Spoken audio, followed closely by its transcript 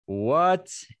What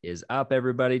is up,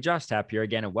 everybody? Josh Tapp here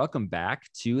again, and welcome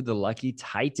back to the Lucky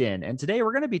Titan. And today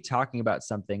we're going to be talking about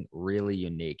something really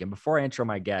unique. And before I intro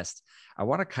my guest, I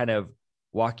want to kind of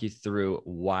walk you through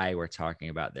why we're talking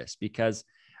about this, because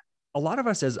a lot of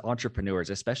us as entrepreneurs,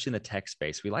 especially in the tech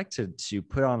space, we like to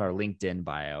put on our LinkedIn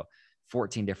bio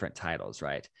 14 different titles,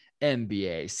 right?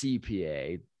 MBA,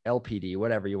 CPA, LPD,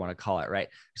 whatever you want to call it, right?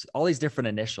 There's all these different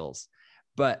initials.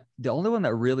 But the only one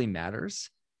that really matters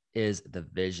is the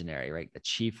visionary, right? The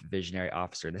chief visionary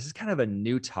officer. This is kind of a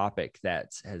new topic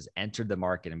that has entered the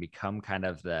market and become kind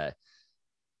of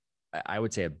I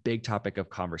would say, a big topic of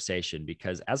conversation,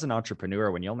 because as an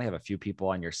entrepreneur, when you only have a few people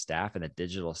on your staff in the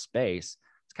digital space,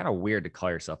 it's kind of weird to call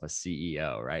yourself a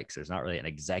CEO, right? Because there's not really an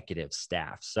executive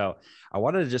staff. So I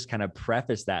wanted to just kind of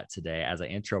preface that today as I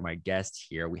intro my guest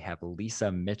here. We have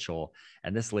Lisa Mitchell,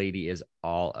 and this lady is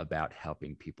all about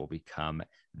helping people become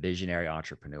visionary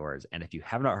entrepreneurs. And if you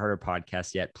have not heard her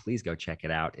podcast yet, please go check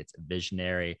it out. It's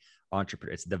Visionary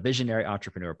Entrepreneur. It's the Visionary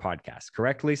Entrepreneur Podcast.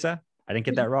 Correct, Lisa? I didn't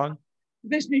get that wrong?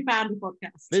 Visionary Founder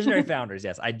Podcast. Visionary Founders,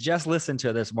 yes. I just listened to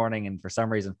it this morning and for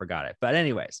some reason forgot it. But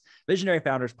anyways, Visionary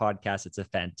Founders Podcast. It's a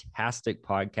fantastic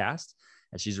podcast,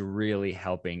 and she's really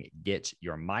helping get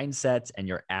your mindsets and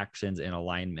your actions in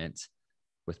alignment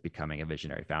with becoming a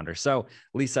visionary founder. So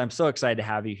Lisa, I'm so excited to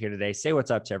have you here today. Say what's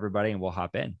up to everybody and we'll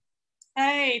hop in.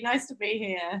 Hey, nice to be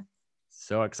here.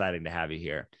 So exciting to have you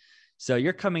here. So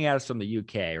you're coming at us from the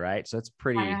UK, right? So it's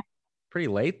pretty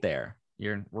late there.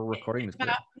 We're recording this.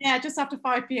 Yeah, just after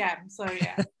 5 p.m. So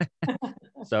yeah.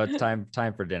 So it's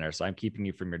time for dinner. So I'm keeping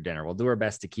you from your dinner. We'll do our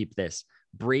best to keep this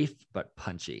brief but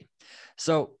punchy.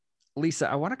 So Lisa,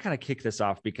 I want to kind of kick this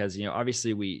off because,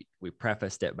 obviously we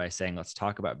prefaced it by saying, let's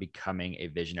talk about becoming a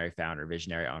visionary founder,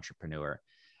 visionary entrepreneur.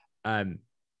 I'm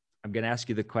going to ask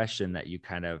you the question that you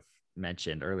kind of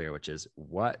mentioned earlier, which is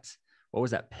what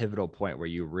was that pivotal point where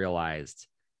you realized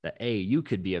that A, you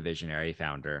could be a visionary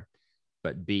founder,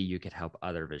 but B, you could help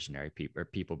other visionary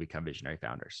people become visionary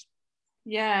founders?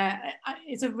 Yeah,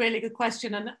 it's a really good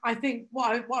question. And I think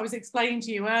what I was explaining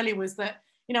to you earlier was that,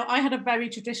 I had a very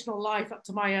traditional life up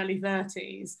to my early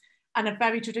 30s and a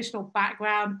very traditional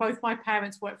background. Both my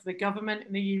parents worked for the government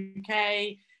in the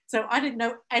UK. So I didn't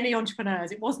know any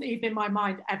entrepreneurs. It wasn't even in my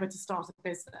mind ever to start a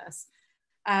business.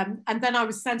 And then I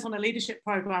was sent on a leadership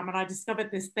program and I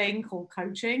discovered this thing called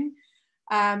coaching.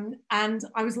 And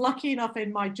I was lucky enough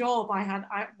in my job.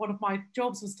 One of my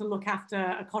jobs was to look after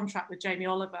a contract with Jamie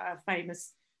Oliver, a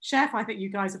famous chef I think you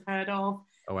guys have heard of.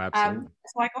 Oh, absolutely.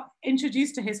 So I got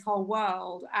introduced to his whole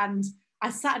world, and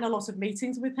I sat in a lot of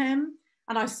meetings with him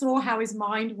and I saw how his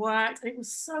mind worked. And it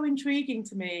was so intriguing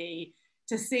to me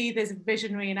to see this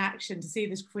visionary in action, to see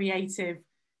this creative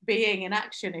being in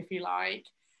action, if you like.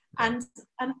 And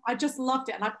I just loved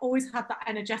it. And I've always had that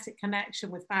energetic connection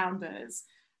with founders.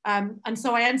 And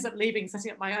so I ended up leaving,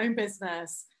 setting up my own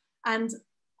business. And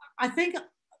I think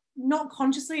not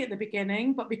consciously at the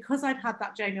beginning, but because I'd had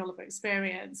that Jamie Oliver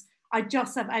experience, I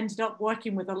just have ended up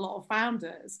working with a lot of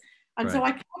founders. And so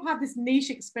I kind of have this niche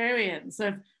experience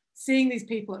of seeing these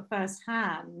people at first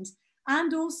hand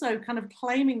and also kind of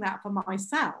claiming that for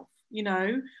myself,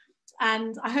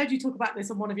 And I heard you talk about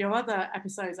this on one of your other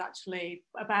episodes, actually,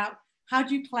 about how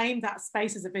do you claim that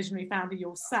space as a visionary founder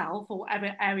yourself or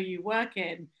whatever area you work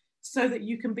in so that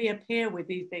you can be a peer with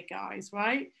these big guys,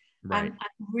 right? And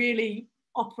really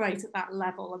operate at that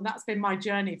level. And that's been my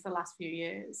journey for the last few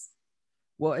years.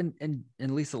 Well, and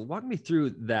Lisa, walk me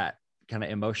through that kind of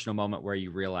emotional moment where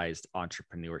you realized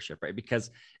entrepreneurship, right?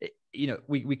 Because,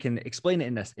 we can explain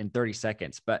it in 30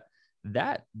 seconds, but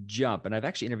that jump, and I've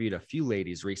actually interviewed a few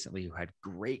ladies recently who had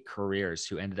great careers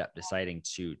who ended up deciding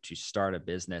to start a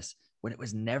business when it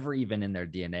was never even in their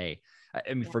DNA.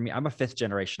 I mean, for me, I'm a 5th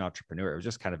generation entrepreneur. It was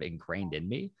just kind of ingrained in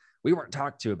me. We weren't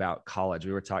talked to about college.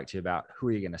 We were talked to about who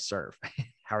are you going to serve?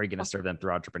 How are you going to serve them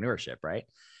through entrepreneurship, right?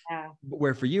 Yeah. But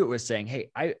where for you, it was saying, hey,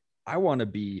 I want to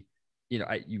be,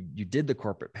 you did the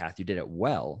corporate path, you did it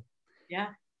well. Yeah.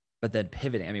 But then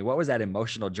pivoting, I mean, what was that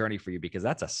emotional journey for you? Because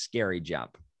that's a scary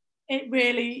jump. It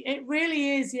really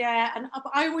is, yeah. And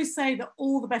I always say that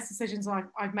all the best decisions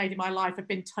I've made in my life have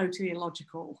been totally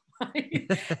illogical.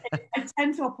 I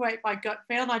tend to operate by gut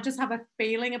feel, and I just have a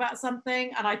feeling about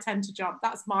something, and I tend to jump.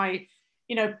 That's my,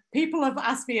 people have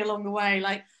asked me along the way,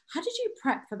 like, how did you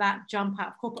prep for that jump out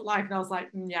of corporate life? And I was like,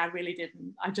 yeah, I really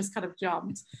didn't. I just kind of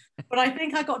jumped. But I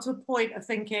think I got to a point of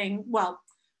thinking, well,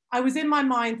 I was in my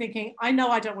mind thinking, I know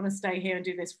I don't want to stay here and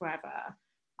do this forever.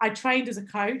 I trained as a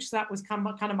coach. So that was kind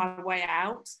of my way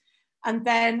out. And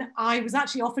then I was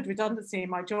actually offered redundancy in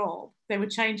my job. They were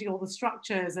changing all the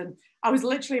structures, and I was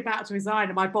literally about to resign.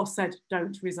 And my boss said,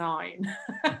 "Don't resign.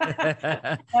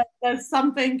 There's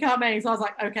something coming." So I was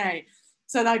like, okay.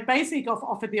 So I basically got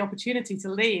offered the opportunity to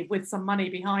leave with some money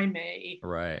behind me.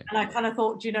 Right. And I kind of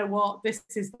thought, you know what, this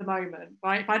is the moment,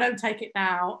 right? If I don't take it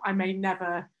now, I may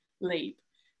never leap.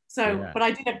 So, Yeah. but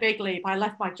I did a big leap. I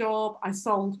left my job. I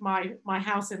sold my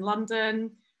house in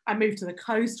London. I moved to the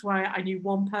coast where I knew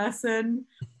one person.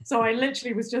 So I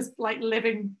literally was just like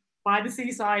living by the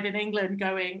seaside in England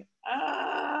going,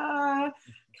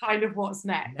 kind of what's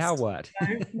next? Now what?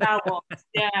 You know? Now what?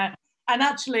 Yeah. And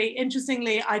actually,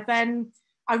 interestingly,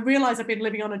 I realized I've been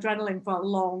living on adrenaline for a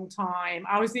long time.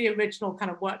 I was the original kind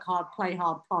of work hard, play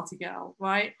hard party girl,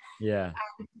 right? Yeah.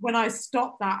 And when I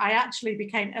stopped that, I actually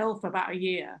became ill for about a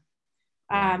year.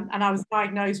 Wow. And I was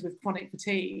diagnosed with chronic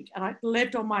fatigue. And I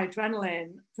lived on my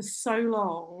adrenaline for so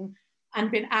long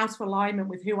and been out of alignment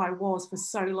with who I was for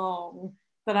so long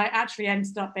that I actually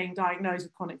ended up being diagnosed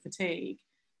with chronic fatigue.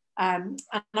 And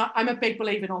I'm a big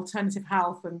believer in alternative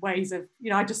health and ways of,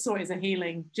 I just saw it as a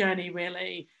healing journey,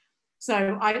 really.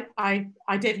 So I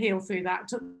did heal through that. It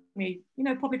took me,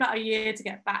 probably about a year to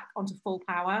get back onto full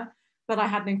power. But I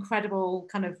had an incredible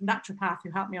kind of naturopath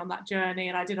who helped me on that journey.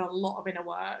 And I did a lot of inner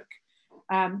work.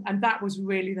 And that was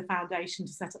really the foundation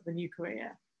to set up the new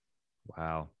career.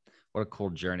 Wow. What a cool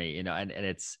journey, and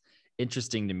it's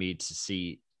interesting to me to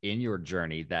see in your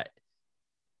journey that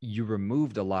you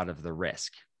removed a lot of the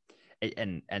risk.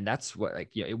 And that's what, like,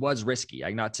 it was risky.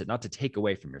 Not to take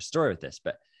away from your story with this,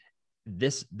 but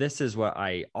this is what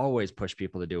I always push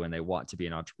people to do when they want to be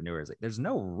an entrepreneur. Is like, there's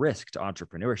no risk to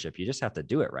entrepreneurship. You just have to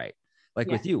do it right. Like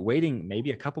with you, waiting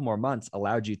maybe a couple more months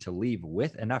allowed you to leave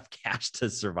with enough cash to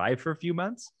survive for a few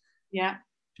months. Yeah. To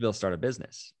be able to start a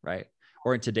business, right?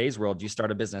 Or in today's world, you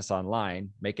start a business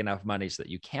online, make enough money so that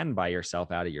you can buy yourself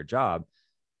out of your job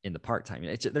in the part-time.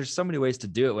 There's so many ways to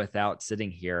do it without sitting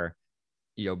here,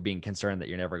 being concerned that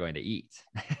you're never going to eat.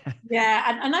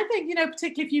 Yeah. And I think,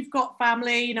 particularly if you've got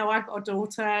family, I've got a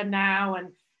daughter now,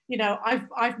 and,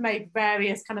 I've made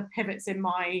various kind of pivots in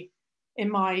my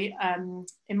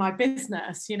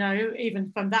business,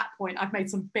 even from that point, I've made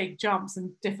some big jumps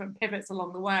and different pivots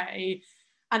along the way.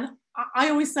 And I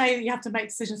always say that you have to make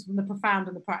decisions from the profound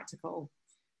and the practical.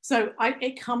 So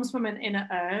it comes from an inner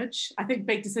urge. I think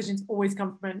big decisions always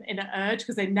come from an inner urge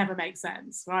because they never make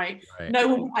sense, right? No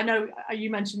one, I know you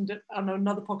mentioned on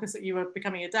another podcast that you were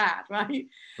becoming a dad, right?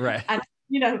 Right. And,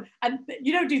 and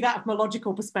you don't do that from a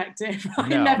logical perspective. Right?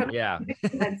 No, never yeah.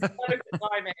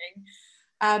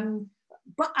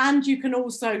 And you can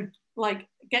also like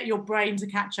get your brain to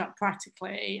catch up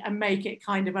practically and make it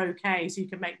kind of okay so you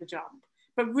can make the jump.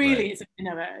 But really, it's an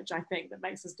inner urge, I think, that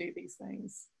makes us do these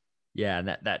things. Yeah,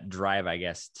 and that drive, I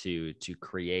guess, to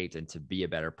create and to be a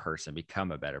better person,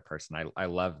 become a better person. I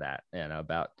love that, and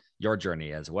about your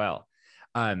journey as well.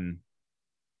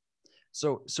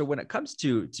 So when it comes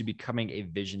to becoming a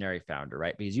visionary founder,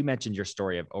 right? Because you mentioned your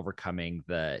story of overcoming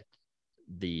the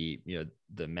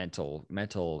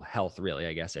mental health, really,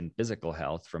 I guess, and physical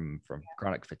health from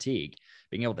chronic fatigue,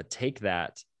 being able to take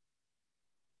that,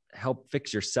 help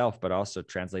fix yourself, but also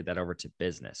translate that over to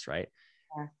business, right?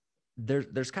 Yeah.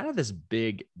 There's kind of this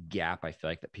big gap, I feel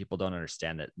like, that people don't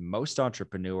understand, that most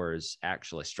entrepreneurs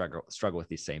actually struggle with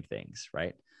these same things,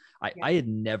 right? I had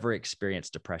never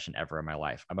experienced depression ever in my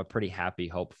life. I'm a pretty happy,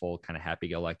 hopeful, kind of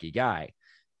happy-go-lucky guy.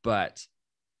 But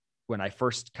when I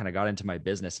first kind of got into my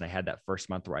business and I had that first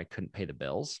month where I couldn't pay the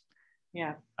bills,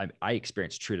 I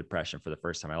experienced true depression for the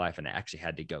first time in my life. And I actually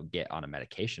had to go get on a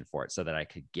medication for it so that I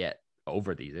could get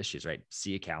over these issues, right?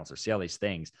 See a counselor, see all these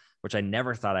things, which I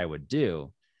never thought I would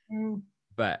do.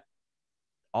 But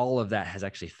all of that has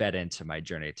actually fed into my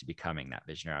journey to becoming that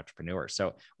visionary entrepreneur.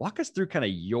 So walk us through kind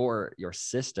of your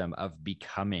system of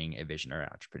becoming a visionary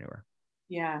entrepreneur.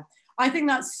 Yeah, I think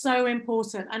that's so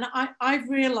important. And I've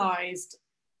realized,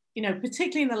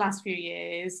 particularly in the last few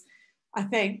years, I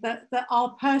think that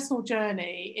our personal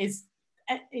journey is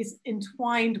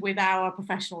entwined with our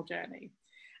professional journey.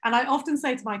 And I often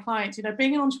say to my clients,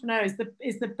 being an entrepreneur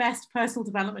is the best personal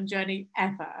development journey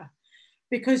ever,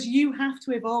 because you have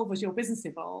to evolve as your business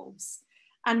evolves.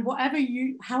 And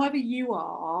however you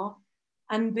are,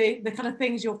 and the kind of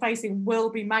things you're facing will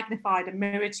be magnified and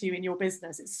mirrored to you in your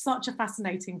business. It's such a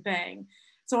fascinating thing.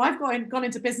 So I've gone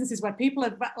into businesses where people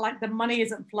are like, the money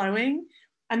isn't flowing,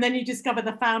 and then you discover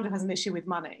the founder has an issue with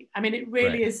money. I mean, it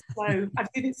really is so, I've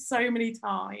seen it so many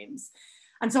times.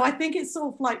 And so I think it's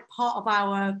sort of like part of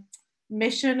our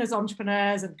mission as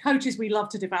entrepreneurs and coaches. We love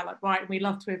to develop, right? And we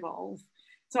love to evolve.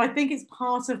 So I think it's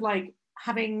part of like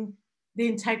having the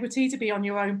integrity to be on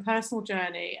your own personal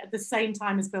journey at the same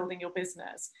time as building your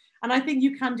business. And I think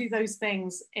you can do those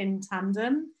things in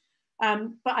tandem.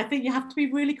 But I think you have to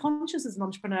be really conscious as an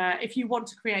entrepreneur if you want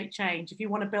to create change, if you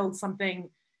want to build something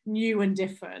new and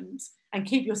different and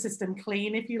keep your system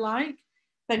clean, if you like,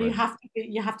 then Right.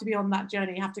 you have to be on that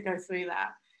journey. You have to go through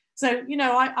that. So,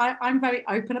 I'm very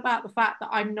open about the fact that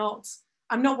I'm not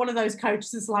one of those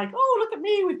coaches that's like, oh, look at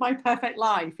me with my perfect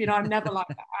life. I'm never like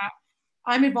that.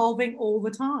 I'm evolving all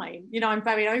the time. I'm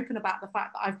very open about the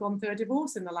fact that I've gone through a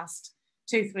divorce in the last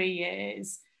 2-3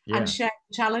 years and shared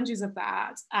the challenges of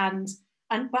that,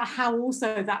 but how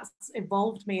also that's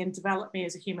evolved me and developed me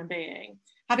as a human being.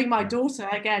 Having my daughter,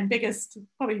 again,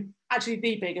 probably actually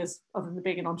the biggest, other than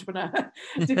being an entrepreneur,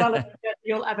 development that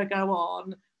you'll ever go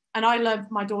on. And I learn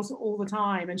from my daughter all the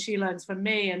time, and she learns from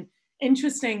me. And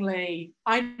interestingly,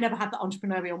 I never had the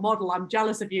entrepreneurial model. I'm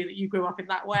jealous of you that you grew up in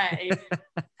that way.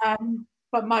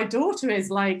 But my daughter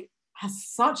has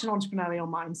such an entrepreneurial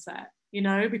mindset,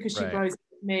 because she grows up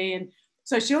with me. And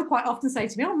so she'll quite often say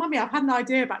to me, oh, Mummy, I've had an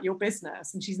idea about your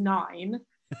business. And she's 9.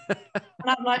 And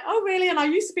I'm like, oh, really? And I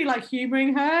used to be like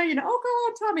humoring her, oh,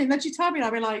 God, tell me. And then she told me, and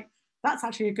I'd be like, that's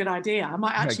actually a good idea. I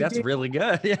might actually that's really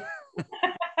good. Yeah.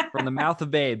 From the mouth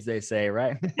of babes, they say,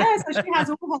 right? Yeah, so she has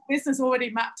all her business already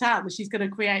mapped out that she's going to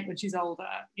create when she's older,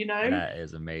 That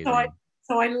is amazing.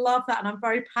 So I love that. And I'm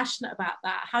very passionate about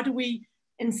that. How do we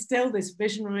instill this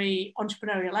visionary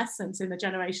entrepreneurial essence in the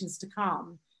generations to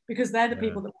come? Because they're the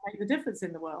people that make the difference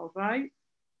in the world, right?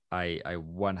 I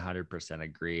 100%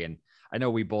 agree. And I know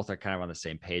we both are kind of on the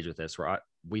same page with this, where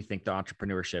we think the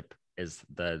entrepreneurship is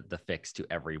the fix to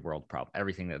every world problem.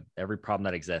 Every problem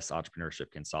that exists,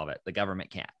 entrepreneurship can solve it. The government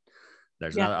can't.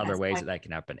 There's other ways that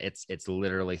can happen. It's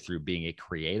literally through being a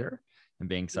creator and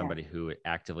being somebody who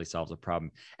actively solves a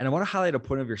problem. And I want to highlight a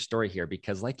point of your story here,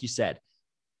 because like you said,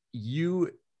 I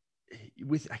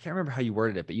can't remember how you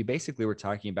worded it, but you basically were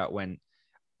talking about when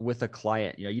with a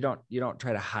client, you don't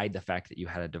try to hide the fact that you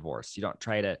had a divorce. You don't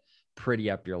try to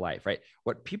pretty up your life, right?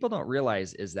 What people don't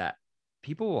realize is that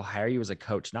people will hire you as a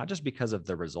coach, not just because of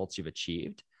the results you've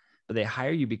achieved, but they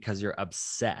hire you because you're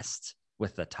obsessed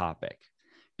with the topic,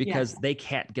 because they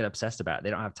can't get obsessed about it.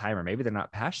 They don't have time, or maybe they're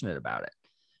not passionate about it.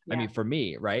 I mean, for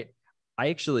me, right? I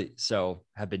actually,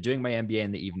 have been doing my MBA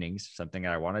in the evenings, something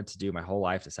that I wanted to do my whole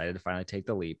life, decided to finally take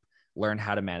the leap, learn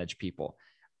how to manage people.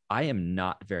 I am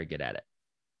not very good at it.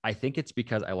 I think it's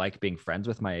because I like being friends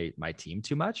with my team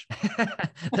too much.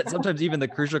 That sometimes even the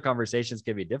crucial conversations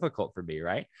can be difficult for me,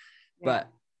 right? Yeah. But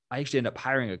I actually ended up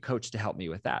hiring a coach to help me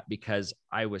with that, because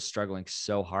I was struggling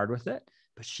so hard with it,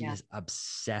 but she is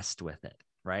obsessed with it,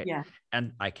 right? Yeah.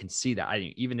 And I can see that.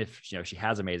 Even if she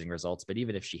has amazing results, but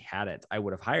even if she hadn't, I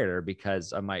would have hired her,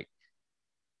 because I'm like,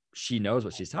 she knows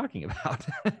what she's talking about.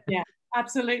 Yeah,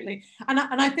 absolutely. And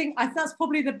I think that's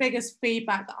probably the biggest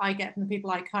feedback that I get from the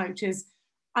people I coach is,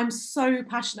 I'm so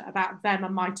passionate about them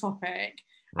and my topic. Right.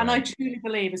 And I truly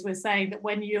believe, as we're saying, that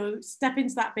when you step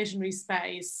into that visionary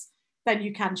space, then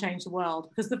you can change the world,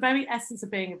 because the very essence of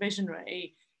being a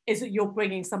visionary is that you're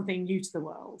bringing something new to the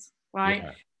world, right?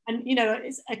 Yeah. And,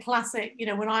 it's a classic,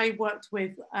 when I worked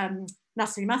with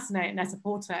Natalie Massenet at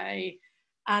Net-a-Porter,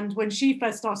 and when she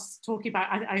first started talking about,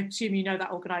 I assume you know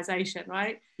that organization,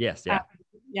 right? Yes,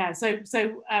 yeah. So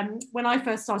when I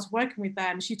first started working with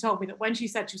them, she told me that when she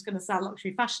said she was going to sell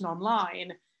luxury fashion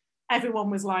online,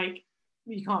 everyone was like,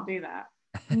 you can't do that.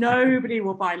 Nobody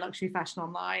will buy luxury fashion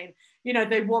online.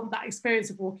 They want that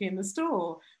experience of walking in the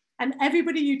store. And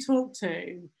everybody you talk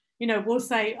to, will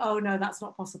say, oh, no, that's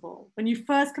not possible. When you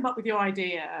first come up with your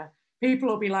idea, people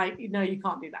will be like, no, you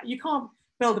can't do that. You can't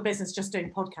build a business just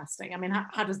doing podcasting. I mean,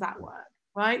 how does that work?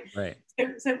 Right.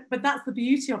 But that's the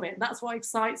beauty of it. That's what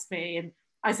excites me. And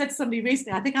I said to somebody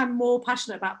recently, I think I'm more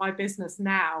passionate about my business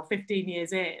now, 15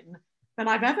 years in, than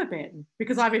I've ever been,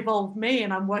 because I've evolved me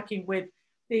and I'm working with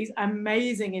these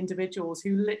amazing individuals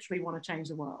who literally want to change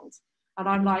the world. And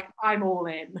I'm like, I'm all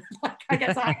in. I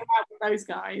guess I hang out with those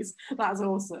guys. That's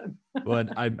awesome. Well,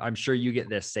 I'm sure you get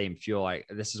this same fuel.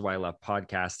 This is why I love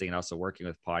podcasting and also working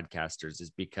with podcasters,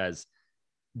 is because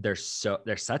they're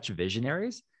such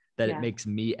visionaries that it makes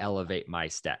me elevate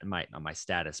not my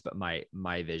status, but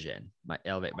my vision,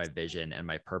 elevate my vision and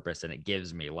my purpose. And it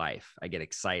gives me life. I get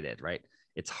excited, right?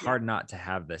 It's hard not to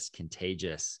have this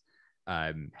contagious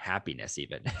happiness,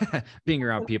 even being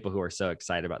around people who are so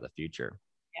excited about the future.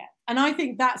 Yeah. And I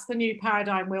think that's the new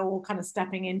paradigm we're all kind of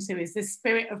stepping into, is this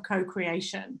spirit of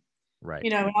co-creation. Right.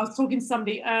 I was talking to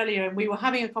somebody earlier and we were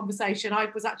having a conversation. I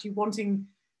was actually wanting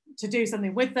to do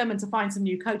something with them and to find some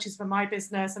new coaches for my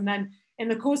business. And then in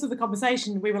the course of the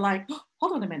conversation, we were like, oh,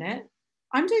 hold on a minute.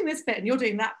 I'm doing this bit and you're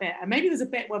doing that bit. And maybe there's a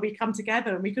bit where we come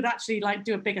together and we could actually like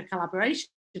do a bigger collaboration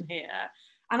here.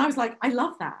 And I was like, I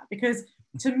love that, because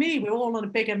to me, we're all on a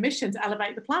bigger mission to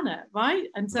elevate the planet, right?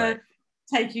 And to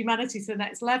take humanity to the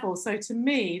next level. So to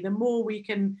me, the more we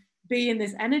can be in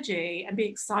this energy and be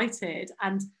excited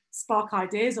and spark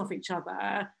ideas off each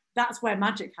other, that's where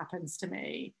magic happens to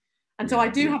me. And so I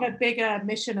do have a bigger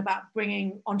mission about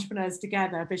bringing entrepreneurs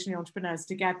together, visionary entrepreneurs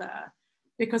together,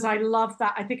 because I love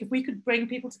that. I think if we could bring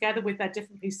people together with their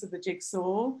different pieces of the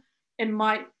jigsaw, it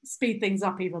might speed things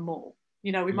up even more.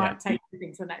 You know, we might take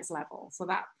things to the next level. So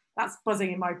that's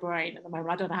buzzing in my brain at the moment.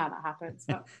 I don't know how that happens,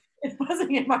 but it's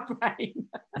buzzing in my brain.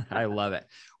 I love it.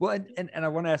 Well, and I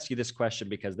want to ask you this question,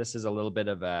 because this is a little bit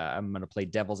of I'm going to play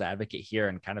devil's advocate here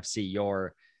and kind of see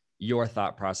your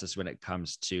thought process when it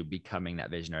comes to becoming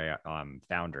that visionary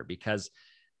founder, because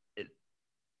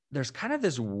there's kind of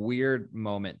this weird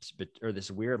moment, or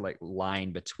this weird like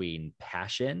line between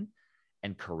passion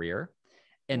and career.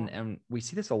 And we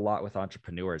see this a lot with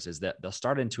entrepreneurs, is that they'll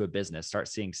start into a business, start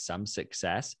seeing some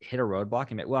success, hit a roadblock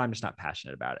and be, well, I'm just not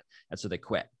passionate about it. And so they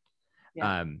quit.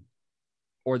 Yeah.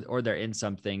 Or they're in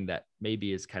something that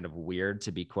maybe is kind of weird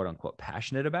to be quote unquote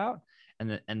passionate about.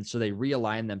 And so they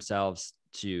realign themselves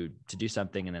to do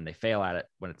something, and then they fail at it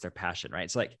when it's their passion, right?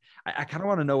 So like, I kind of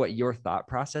want to know what your thought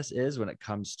process is when it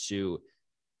comes to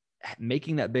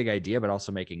making that big idea, but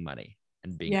also making money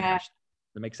and being passionate.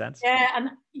 That makes sense.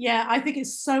 Yeah, I think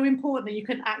it's so important that you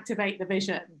can activate the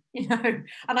vision, you know.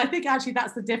 And I think actually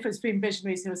that's the difference between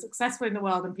visionaries who are successful in the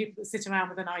world and people that sit around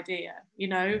with an idea, you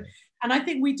know. Right. And I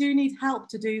think we do need help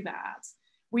to do that.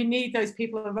 We need those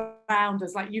people around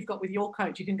us, like you've got with your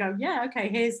coach. You can go, yeah, okay,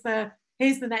 here's the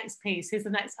next piece, here's the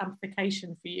next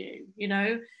amplification for you, you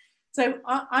know. So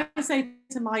I say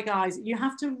to my guys, you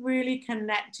have to really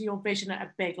connect to your vision at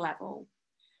a big level.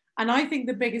 And I think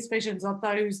the biggest visions are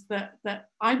those that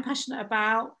I'm passionate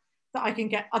about, that I can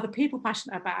get other people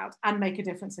passionate about and make a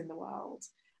difference in the world.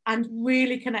 And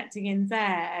really connecting in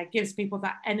there gives people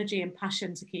that energy and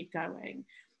passion to keep going.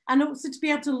 And also to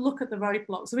be able to look at the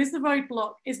roadblock. So is the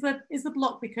roadblock, is the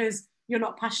block because you're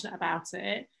not passionate about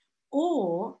it?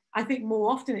 Or I think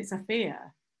more often it's a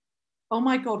fear. Oh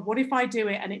my God, what if I do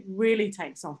it and it really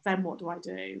takes off? Then what do I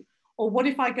do? Or what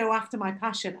if I go after my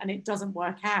passion and it doesn't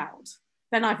work out?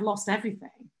 Then I've lost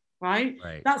everything, right?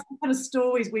 That's the kind of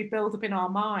stories we build up in our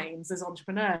minds as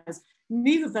entrepreneurs.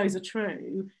 Neither of those are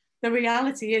true. The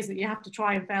reality is that you have to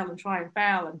try and fail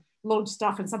and launch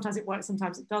stuff, and sometimes it works,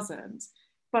 sometimes it doesn't.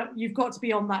 But you've got to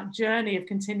be on that journey of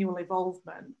continual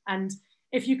evolvement. And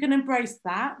if you can embrace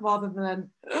that rather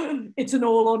than it's an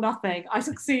all or nothing, I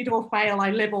succeed or fail,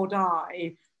 I live or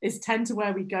die, is tend to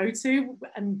where we go to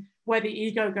and where the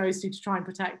ego goes to try and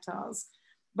protect us.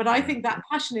 But I think that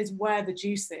passion is where the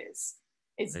juice is.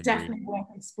 It's definitely worth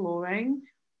exploring.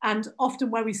 And often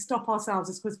where we stop ourselves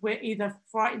is because we're either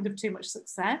frightened of too much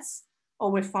success, or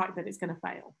we're frightened that it's going to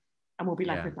fail and we'll be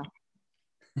left with nothing.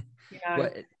 You know? Well,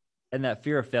 and that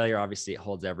fear of failure, obviously it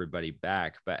holds everybody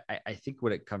back. But I think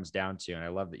what it comes down to, and I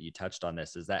love that you touched on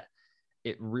this, is that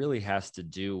it really has to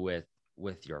do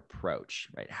with your approach,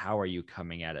 right? How are you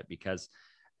coming at it? Because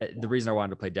the reason I wanted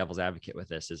to play devil's advocate with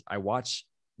this is I watch,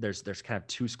 there's kind of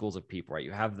two schools of people, right?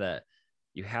 You have the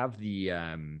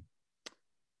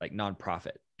like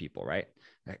nonprofit people, right?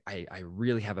 I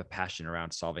really have a passion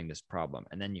around solving this problem.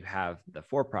 And then you have the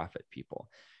for-profit people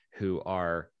who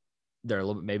they're a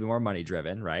little bit maybe more money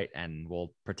driven, right? And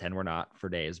we'll pretend we're not for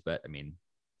days, but I mean,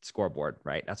 scoreboard,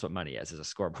 right? That's what money is a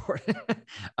scoreboard.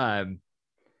 But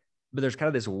there's kind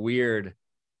of this weird,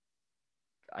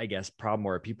 I guess, problem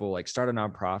where people like start a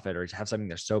nonprofit or have something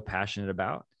they're so passionate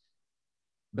about.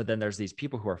 But then there's these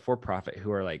people who are for profit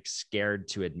who are like scared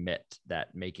to admit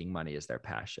that making money is their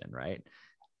passion, right?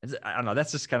 I don't know.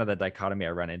 That's just kind of the dichotomy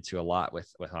I run into a lot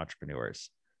with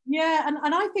entrepreneurs. Yeah,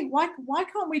 and I think why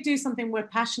can't we do something we're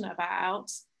passionate about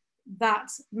that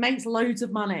makes loads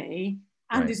of money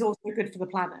and is also good for the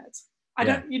planet? I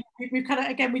don't. You know, we've kind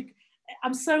of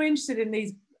I'm so interested in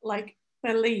these like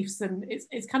beliefs, and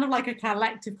it's kind of like a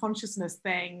collective consciousness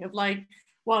thing of like,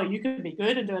 well, you can be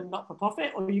good and do a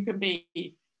not-for-profit, or you can be,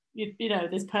 you know,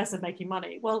 this person making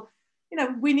money. Well, you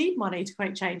know, we need money to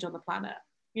create change on the planet.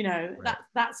 You know,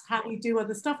 that's how we do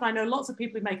other stuff. And I know lots of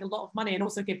people who make a lot of money and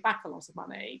also give back a lot of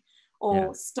money,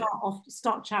 or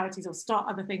start charities or start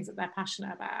other things that they're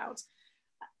passionate about.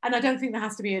 And I don't think there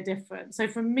has to be a difference. So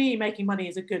for me, making money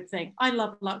is a good thing. I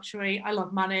love luxury. I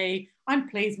love money. I'm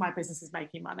pleased my business is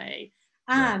making money.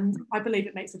 And I believe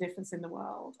it makes a difference in the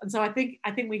world. And so I think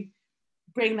we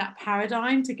bring that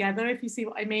paradigm together, if you see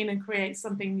what I mean, and create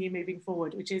something new moving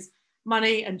forward, which is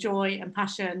money and joy and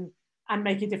passion and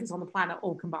make a difference on the planet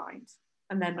all combined.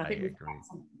 And then I think we've agree. got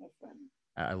something different.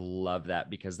 I love that,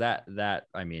 because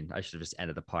I mean, I should have just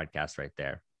ended the podcast right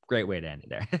there. Great way to end it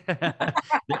there.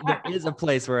 There is a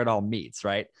place where it all meets,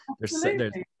 right? There's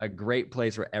a great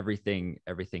place where everything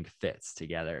fits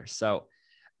together. So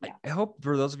yeah. I hope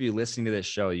for those of you listening to this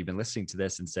show, you've been listening to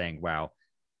this and saying, wow,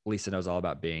 Lisa knows all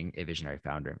about being a visionary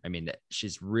founder. I mean,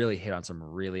 she's really hit on some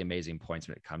really amazing points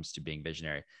when it comes to being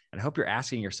visionary. And I hope you're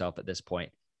asking yourself at this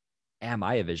point, am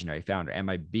I a visionary founder? Am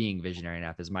I being visionary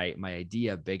enough? Is my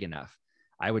idea big enough?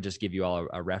 I would just give you all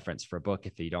a reference for a book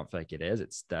if you don't feel like it is.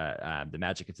 It's the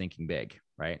Magic of Thinking Big,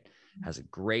 right? Has a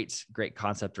great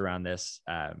concept around this,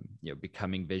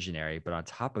 becoming visionary. But on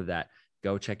top of that,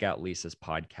 go check out Lisa's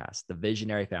podcast, the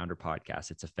Visionary Founder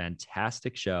Podcast. It's a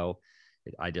fantastic show.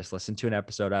 I just listened to an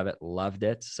episode of it, loved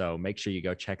it. So make sure you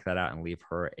go check that out and leave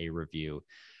her a review.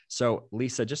 So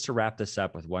Lisa, just to wrap this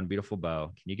up with one beautiful bow,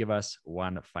 can you give us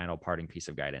one final parting piece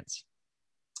of guidance?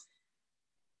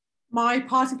 My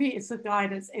parting piece of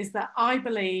guidance is that I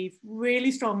believe really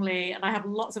strongly, and I have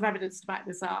lots of evidence to back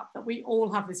this up, that we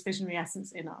all have this visionary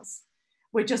essence in us.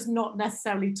 We're just not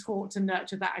necessarily taught to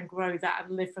nurture that and grow that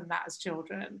and live from that as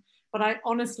children. But I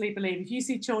honestly believe if you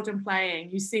see children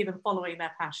playing, you see them following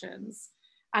their passions.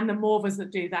 And the more of us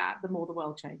that do that, the more the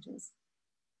world changes.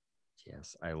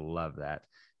 Yes, I love that.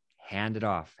 Hand it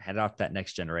off to that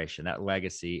next generation. That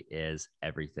legacy is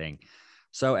everything.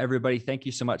 So everybody, thank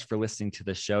you so much for listening to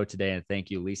the show today. And thank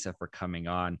you, Lisa, for coming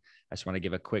on. I just want to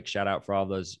give a quick shout out for all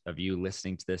those of you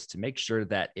listening to this to make sure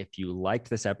that if you liked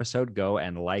this episode, go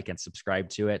and like and subscribe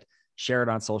to it. Share it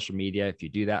on social media. If you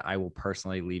do that, I will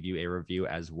personally leave you a review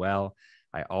as well.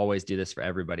 I always do this for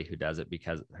everybody who does it,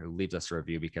 who leaves us a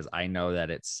review, because I know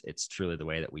that it's truly the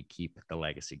way that we keep the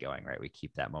legacy going, right? We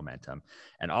keep that momentum.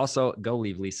 And also go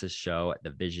leave Lisa's show, the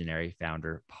Visionary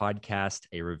Founder Podcast,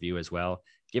 a review as well.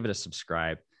 Give it a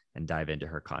subscribe and dive into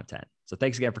her content. So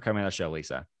thanks again for coming on the show,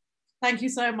 Lisa. Thank you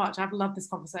so much. I've loved this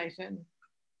conversation.